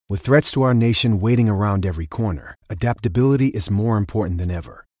With threats to our nation waiting around every corner, adaptability is more important than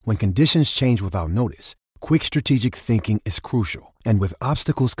ever. When conditions change without notice, quick strategic thinking is crucial. And with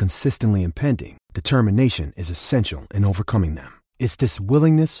obstacles consistently impending, determination is essential in overcoming them. It's this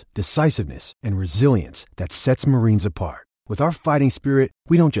willingness, decisiveness, and resilience that sets Marines apart. With our fighting spirit,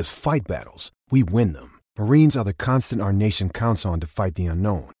 we don't just fight battles, we win them. Marines are the constant our nation counts on to fight the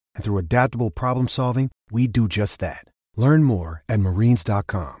unknown. And through adaptable problem solving, we do just that. Learn more at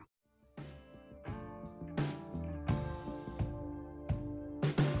marines.com.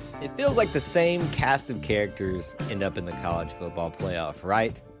 It feels like the same cast of characters end up in the college football playoff,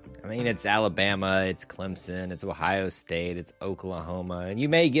 right? I mean, it's Alabama, it's Clemson, it's Ohio State, it's Oklahoma, and you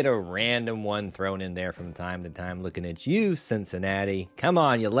may get a random one thrown in there from time to time looking at you, Cincinnati. Come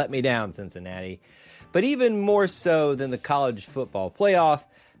on, you let me down, Cincinnati. But even more so than the college football playoff,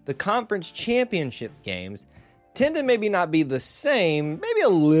 the conference championship games tend to maybe not be the same, maybe a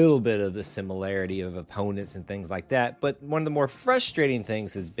little bit of the similarity of opponents and things like that. But one of the more frustrating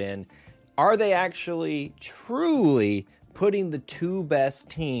things has been, are they actually truly putting the two best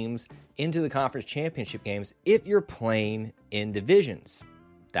teams into the conference championship games if you're playing in divisions?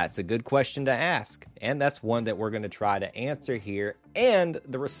 That's a good question to ask, and that's one that we're going to try to answer here, and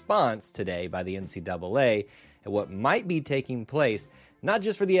the response today by the NCAA at what might be taking place, not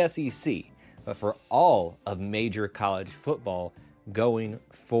just for the SEC, but for all of major college football going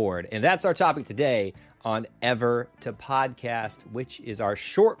forward. And that's our topic today on Ever to Podcast, which is our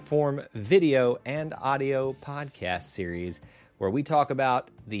short-form video and audio podcast series where we talk about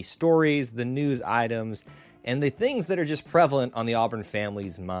the stories, the news items, and the things that are just prevalent on the Auburn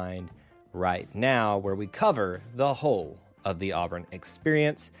family's mind right now, where we cover the whole of the Auburn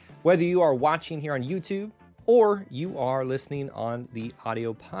experience. Whether you are watching here on YouTube or you are listening on the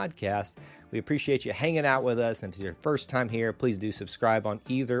audio podcast, we appreciate you hanging out with us. And if it's your first time here, please do subscribe on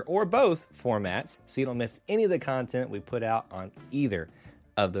either or both formats so you don't miss any of the content we put out on either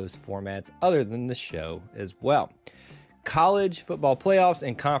of those formats other than the show as well. College football playoffs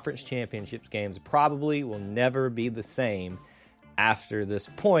and conference championships games probably will never be the same after this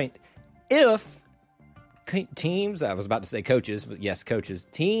point if teams, I was about to say coaches, but yes, coaches,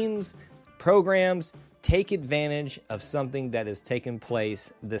 teams, programs, take advantage of something that has taken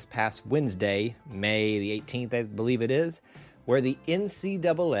place this past Wednesday, May the 18th, I believe it is, where the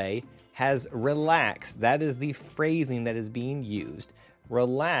NCAA has relaxed, that is the phrasing that is being used,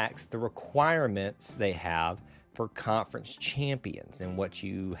 relaxed the requirements they have for conference champions and what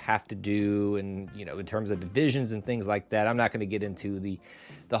you have to do and, you know, in terms of divisions and things like that. I'm not going to get into the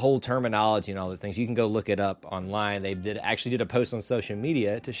whole terminology and all the things. You can go look it up online. They actually did a post on social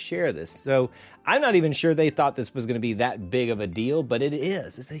media to share this. So I'm not even sure they thought this was going to be that big of a deal, but it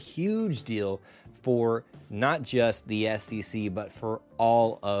is. It's a huge deal for not just the SEC, but for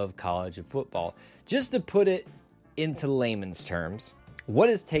all of college football. Just to put it into layman's terms, what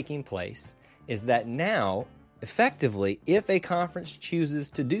is taking place is that now, effectively, if a conference chooses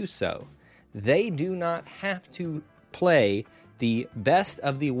to do so, they do not have to play the best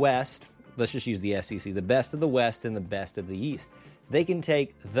of the West. Let's just use the SEC, the best of the West and the best of the East. They can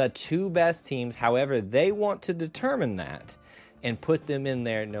take the two best teams, however they want to determine that, and put them in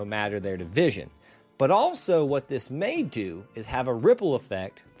there no matter their division. But also what this may do is have a ripple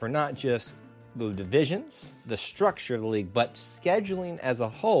effect for not just the divisions, the structure of the league, but scheduling as a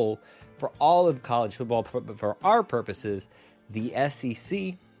whole for all of college football, but for our purposes, the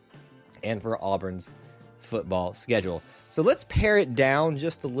SEC, and for Auburn's football schedule. So let's pare it down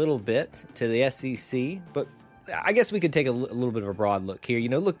just a little bit to the SEC, but I guess we could take a little bit of a broad look here. You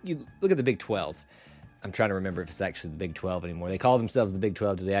look at the Big 12. I'm trying to remember if it's actually the Big 12 anymore. They call themselves the Big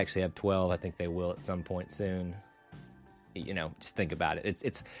 12. Do they actually have 12? I think they will at some point soon. Just think about it.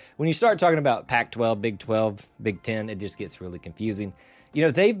 It's when you start talking about Pac-12, Big 12, Big 10, it just gets really confusing.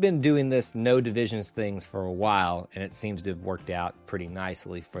 They've been doing this no divisions things for a while, and it seems to have worked out pretty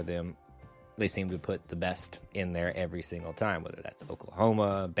nicely for them. They seem to put the best in there every single time, whether that's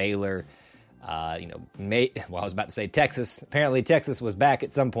Oklahoma, Baylor, I was about to say Texas. Apparently Texas was back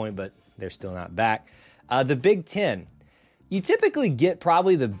at some point, but they're still not back. The Big 10. You typically get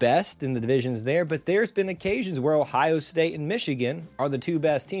probably the best in the divisions there, but there's been occasions where Ohio State and Michigan are the two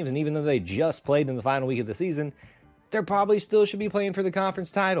best teams, and even though they just played in the final week of the season, they probably still should be playing for the conference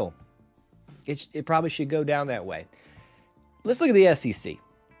title. It probably should go down that way. Let's look at the SEC.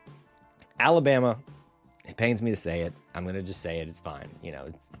 Alabama, it pains me to say it. I'm going to just say it. It's fine.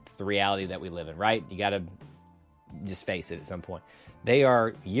 It's the reality that we live in, right? You got to just face it at some point. They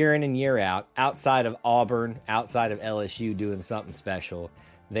are year in and year out, outside of Auburn, outside of LSU doing something special.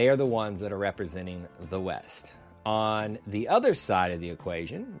 They are the ones that are representing the West. On the other side of the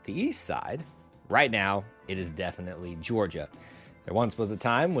equation, the east side, right now, it is definitely Georgia. There once was a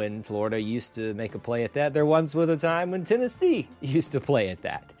time when Florida used to make a play at that. There once was a time when Tennessee used to play at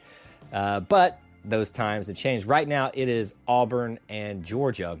that. But those times have changed. Right now, it is Auburn and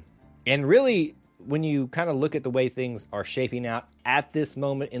Georgia. And really, when you kind of look at the way things are shaping out at this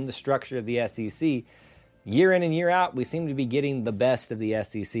moment in the structure of the SEC, year in and year out, we seem to be getting the best of the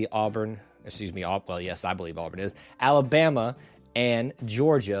SEC. Yes, I believe Auburn is. Alabama and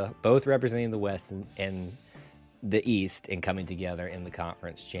Georgia, both representing the West and the East, and coming together in the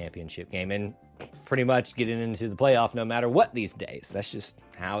conference championship game and pretty much getting into the playoff no matter what these days. That's just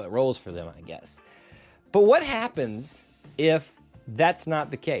how it rolls for them, I guess. But what happens if that's not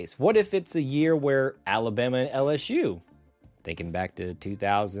the case? What if it's a year where Alabama and LSU, thinking back to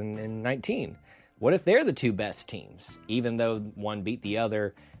 2019, what if they're the two best teams, even though one beat the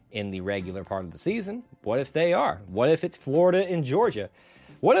other in the regular part of the season? What if they are? What if it's Florida and Georgia?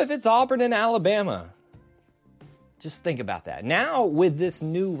 What if it's Auburn and Alabama? Just think about that. Now, with this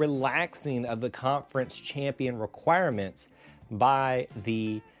new relaxing of the conference champion requirements by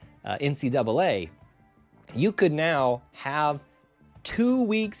the NCAA, you could now have 2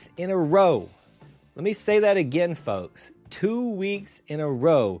 weeks in a row. Let me say that again, folks. 2 weeks in a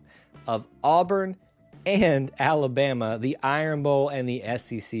row of Auburn and Alabama, the Iron Bowl and the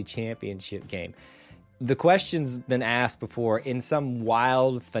SEC championship game. The question's been asked before in some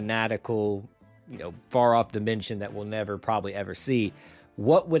wild, fanatical, far off dimension that we'll never probably ever see.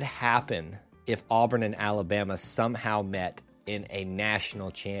 What would happen if Auburn and Alabama somehow met in a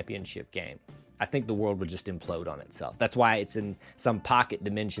national championship game? I think the world would just implode on itself. That's why it's in some pocket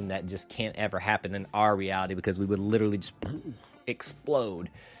dimension that just can't ever happen in our reality, because we would literally just explode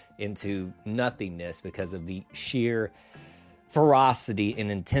into nothingness because of the sheer ferocity and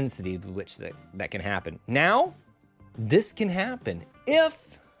intensity with which that can happen. Now, this can happen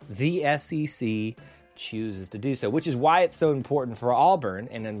if the SEC chooses to do so, which is why it's so important for Auburn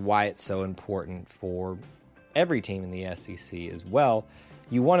and then why it's so important for every team in the SEC as well.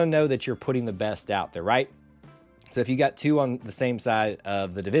 You want to know that you're putting the best out there, right? So if you got two on the same side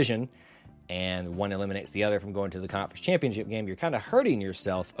of the division and one eliminates the other from going to the conference championship game, you're kind of hurting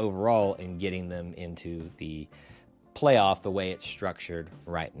yourself overall in getting them into the playoff the way it's structured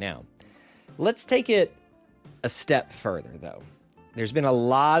right now. Let's take it a step further, though. There's been a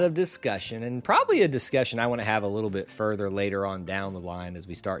lot of discussion, and probably a discussion I want to have a little bit further later on down the line as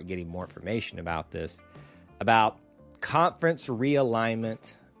we start getting more information about this, about conference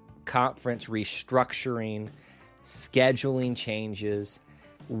realignment, conference restructuring, scheduling changes.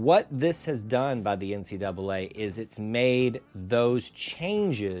 What this has done by the NCAA is it's made those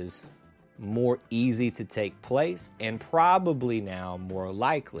changes more easy to take place and probably now more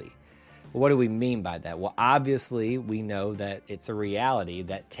likely. What do we mean by that? Well, obviously, we know that it's a reality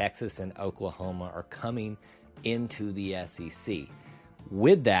that Texas and Oklahoma are coming into the SEC.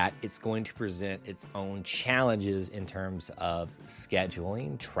 With that, it's going to present its own challenges in terms of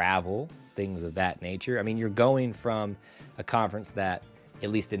scheduling, travel, things of that nature. I mean, you're going from a conference that,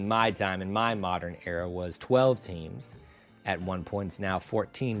 at least in my time, in my modern era, was 12 teams. At one point, it's now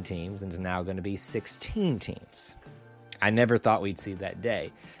 14 teams, and is now going to be 16 teams. I never thought we'd see that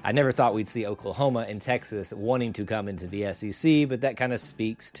day. I never thought we'd see Oklahoma and Texas wanting to come into the SEC, but that kind of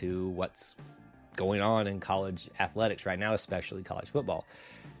speaks to what's going on in college athletics right now, especially college football.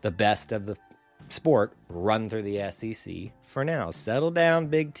 The best of the sport run through the SEC for now. Settle down,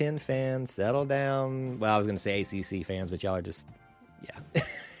 Big Ten fans. Settle down. Well, I was going to say ACC fans, but y'all are just, yeah.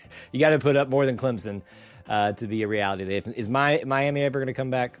 You got to put up more than Clemson to be a reality. Is Miami ever going to come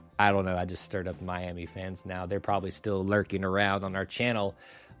back? I don't know. I just stirred up Miami fans now. They're probably still lurking around on our channel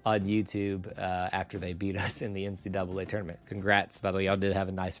on YouTube after they beat us in the NCAA tournament. Congrats, by the way. Y'all did have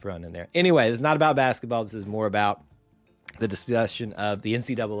a nice run in there. Anyway, it's not about basketball. This is more about the discussion of the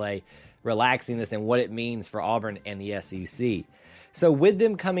NCAA relaxing this and what it means for Auburn and the SEC. So with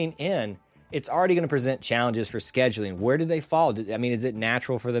them coming in, it's already going to present challenges for scheduling. Where do they fall? I mean, is it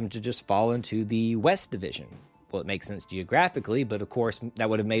natural for them to just fall into the West Division? Well, it makes sense geographically, but of course, that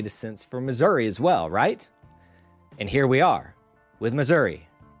would have made sense for Missouri as well, right? And here we are with Missouri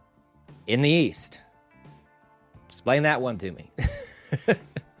in the East. Explain that one to me.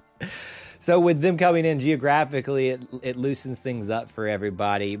 So with them coming in geographically, it loosens things up for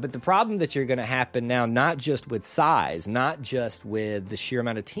everybody. But the problem that you're going to happen now, not just with size, not just with the sheer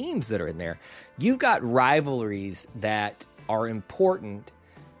amount of teams that are in there, you've got rivalries that are important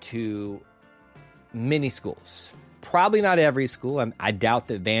to many schools. Probably not every school. I doubt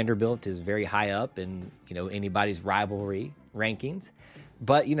that Vanderbilt is very high up in anybody's rivalry rankings.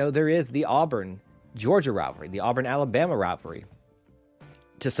 But there is the Auburn Georgia rivalry, the Auburn-Alabama rivalry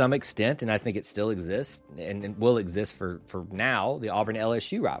to some extent, and I think it still exists and will exist for now, the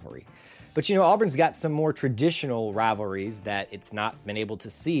Auburn-LSU rivalry. But, Auburn's got some more traditional rivalries that it's not been able to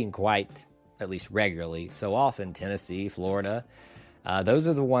see in quite, at least regularly, so often. Tennessee, Florida. Those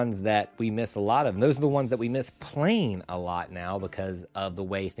are the ones that we miss a lot of. And those are the ones that we miss playing a lot now because of the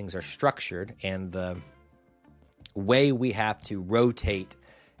way things are structured and the way we have to rotate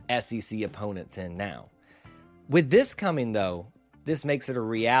SEC opponents in now. With this coming, though, this makes it a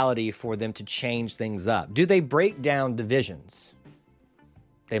reality for them to change things up. Do they break down divisions?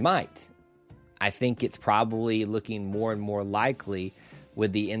 They might. I think it's probably looking more and more likely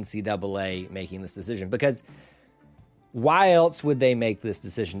with the NCAA making this decision. Because why else would they make this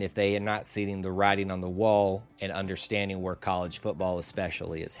decision if they are not seeing the writing on the wall and understanding where college football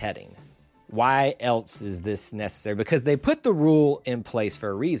especially is heading? Why else is this necessary? Because they put the rule in place for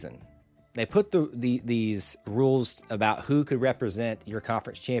a reason. They put these rules about who could represent your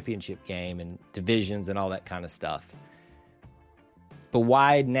conference championship game and divisions and all that kind of stuff. But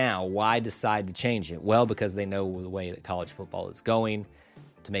why now? Why decide to change it? Well, because they know the way that college football is going,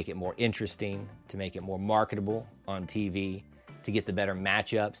 to make it more interesting, to make it more marketable on TV, to get the better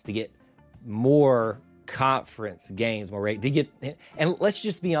matchups, to get more conference games, and let's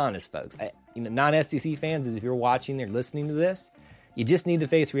just be honest, folks. Non-SEC fans, if you're watching or listening to this, you just need to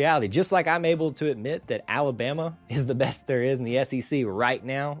face reality. Just like I'm able to admit that Alabama is the best there is in the SEC right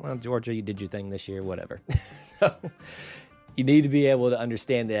now. Well, Georgia, you did your thing this year, whatever. So you need to be able to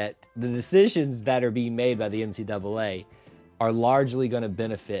understand that the decisions that are being made by the NCAA are largely going to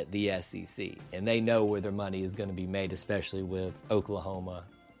benefit the SEC. And they know where their money is going to be made, especially with Oklahoma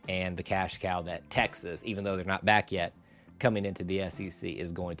and the cash cow that Texas, even though they're not back yet, coming into the SEC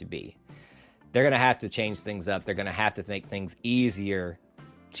is going to be. They're going to have to change things up. They're going to have to make things easier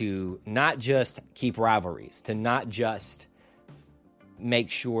to not just keep rivalries, to not just make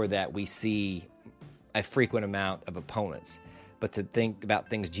sure that we see a frequent amount of opponents, but to think about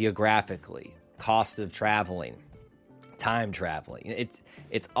things geographically, cost of traveling, time traveling.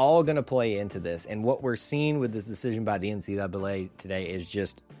 It's all going to play into this. And what we're seeing with this decision by the NCAA today is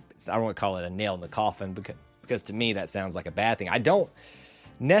just, I don't want to call it a nail in the coffin because to me that sounds like a bad thing. I don't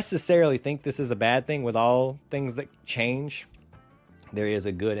necessarily think this is a bad thing. With all things that change, there is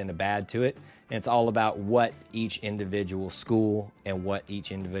a good and a bad to it. And it's all about what each individual school and what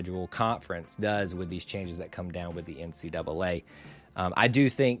each individual conference does with these changes that come down with the NCAA. I do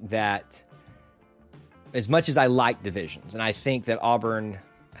think that as much as I like divisions, and I think that Auburn,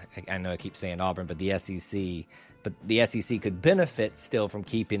 I know I keep saying Auburn, but the SEC could benefit still from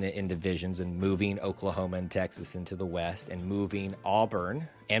keeping it in divisions and moving Oklahoma and Texas into the West and moving Auburn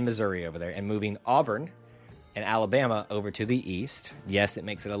and Missouri over there and moving Auburn and Alabama over to the East. Yes, it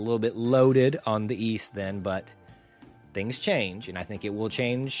makes it a little bit loaded on the East then, but things change, and I think it will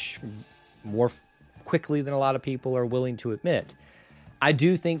change more quickly than a lot of people are willing to admit. I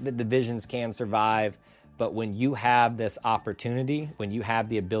do think that divisions can survive, but when you have this opportunity, when you have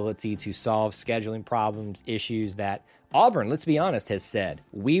the ability to solve scheduling problems, issues that Auburn, let's be honest, has said,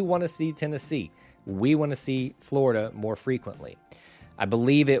 we want to see Tennessee, we want to see Florida more frequently. I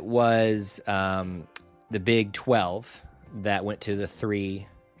believe it was the Big 12 that went to the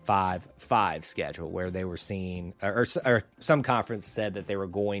 3-5-5 schedule, where they were seeing, or some conference said that they were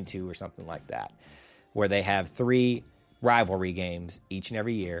going to, or something like that, where they have 3 rivalry games each and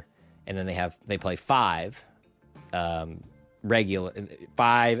every year, and then they play 5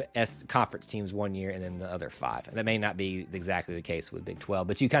 conference teams one year, and then the other 5. And that may not be exactly the case with Big 12,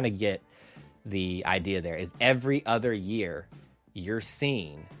 but you kind of get the idea there. Is every other year you're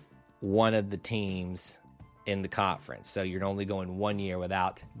seeing one of the teams in the conference. So you're only going one year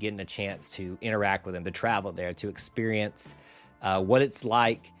without getting a chance to interact with them, to travel there, to experience what it's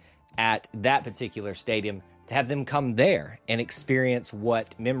like at that particular stadium, to have them come there and experience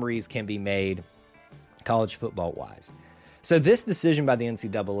what memories can be made college football-wise. So this decision by the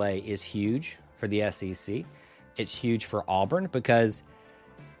NCAA is huge for the SEC. It's huge for Auburn, because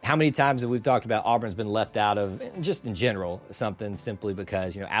how many times have we talked about Auburn's been left out of, just in general, something simply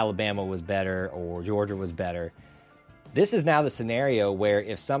because, Alabama was better or Georgia was better. This is now the scenario where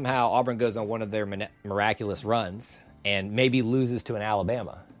if somehow Auburn goes on one of their miraculous runs and maybe loses to an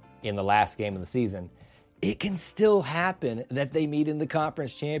Alabama in the last game of the season, it can still happen that they meet in the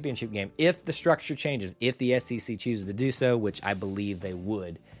conference championship game if the structure changes, if the SEC chooses to do so, which I believe they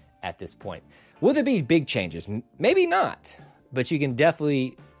would at this point. Will there be big changes? Maybe not, but you can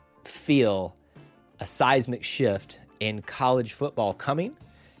definitely feel a seismic shift in college football coming,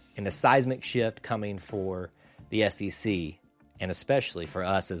 and a seismic shift coming for the SEC, and especially for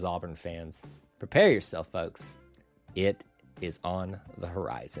us as Auburn fans Prepare yourself, folks. It is on the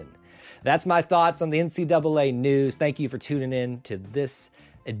horizon. That's my thoughts on the NCAA news. Thank you for tuning in to this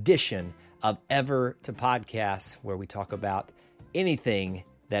edition of Ever to Podcast, where we talk about anything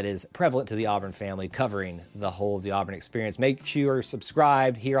that is prevalent to the Auburn family, covering the whole of the Auburn experience. Make sure you're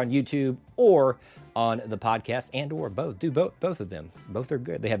subscribed here on YouTube or on the podcast, and or both. Do both of them. Both are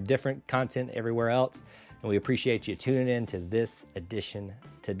good. They have different content everywhere else, and we appreciate you tuning in to this edition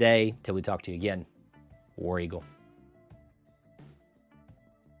today. Till we talk to you again, War Eagle.